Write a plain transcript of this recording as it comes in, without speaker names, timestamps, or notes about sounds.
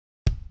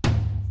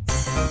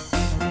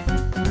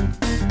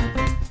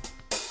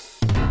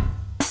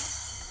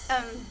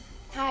Um,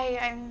 Hi,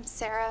 I'm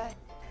Sarah.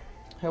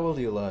 How well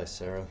do you lie,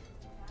 Sarah?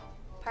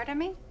 Pardon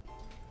me?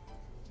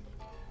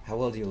 How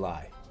well do you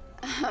lie?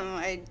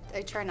 I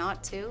try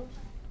not to.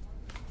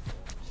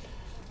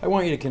 I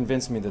want you to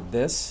convince me that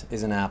this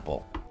is an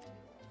apple.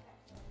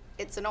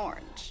 It's an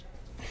orange.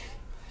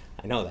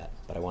 I know that,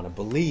 but I want to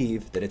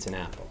believe that it's an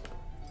apple.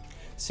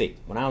 See,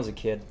 when I was a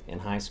kid in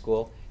high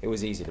school, it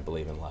was easy to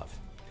believe in love.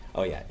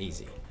 Oh yeah,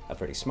 easy. A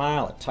pretty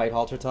smile, a tight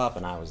halter top,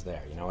 and I was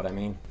there, you know what I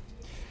mean?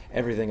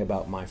 Everything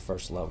about my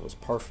first love was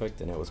perfect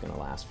and it was going to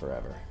last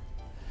forever.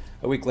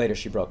 A week later,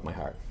 she broke my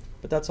heart.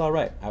 But that's all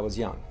right, I was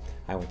young.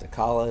 I went to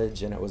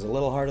college and it was a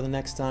little harder the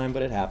next time,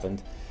 but it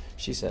happened.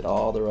 She said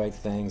all the right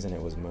things and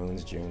it was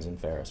moons, Junes, and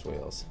Ferris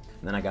wheels.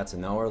 And then I got to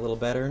know her a little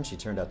better and she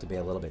turned out to be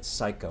a little bit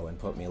psycho and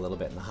put me a little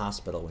bit in the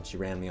hospital when she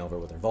ran me over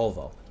with her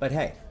Volvo. But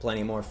hey,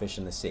 plenty more fish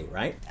in the sea,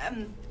 right?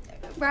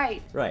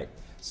 Right. Right.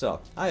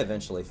 So, I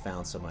eventually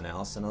found someone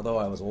else, and although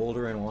I was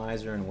older and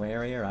wiser and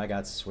warier, I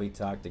got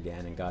sweet-talked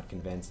again and got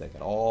convinced it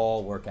could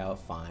all work out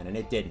fine, and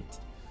it didn't.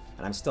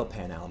 And I'm still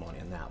paying alimony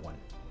on that one.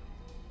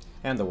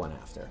 And the one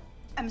after.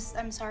 I'm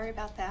sorry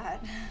about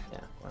that.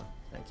 Yeah, well,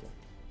 thank you.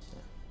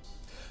 Yeah.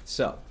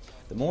 So,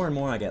 the more and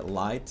more I get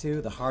lied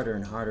to, the harder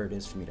and harder it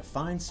is for me to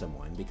find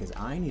someone, because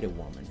I need a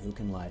woman who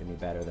can lie to me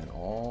better than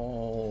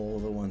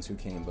all the ones who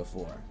came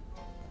before.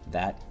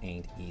 That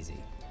ain't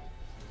easy.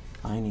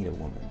 I need a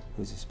woman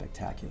who's a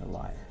spectacular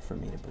liar for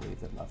me to believe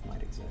that love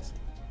might exist.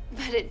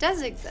 But it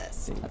does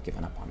exist. See, I've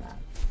given up on that.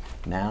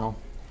 Now,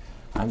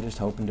 I'm just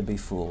hoping to be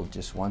fooled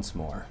just once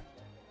more,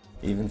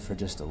 even for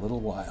just a little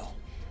while.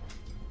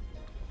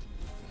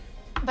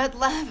 But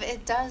love,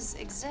 it does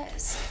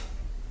exist.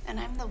 And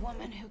I'm the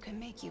woman who can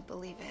make you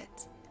believe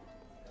it.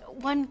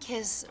 One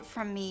kiss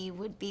from me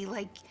would be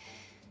like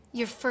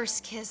your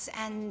first kiss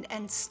and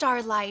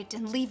Starlight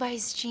and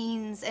Levi's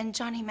jeans and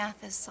Johnny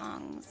Mathis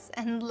songs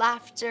and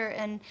laughter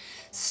and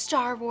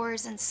Star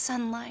Wars and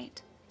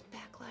sunlight.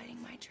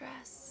 Backlighting my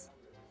dress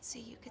so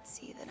you could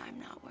see that I'm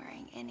not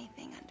wearing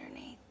anything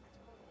underneath.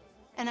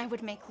 And I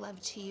would make love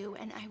to you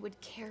and I would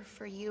care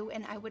for you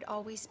and I would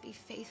always be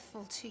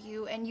faithful to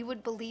you and you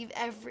would believe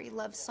every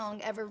love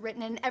song ever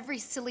written and every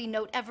silly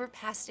note ever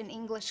passed in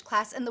English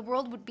class and the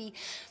world would be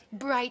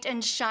bright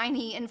and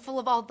shiny and full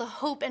of all the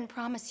hope and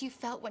promise you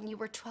felt when you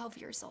were 12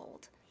 years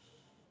old.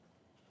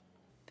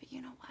 But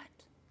you know what?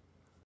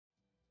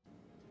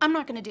 I'm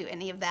not gonna do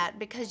any of that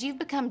because you've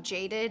become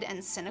jaded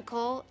and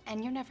cynical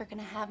and you're never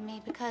gonna have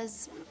me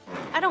because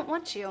I don't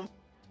want you.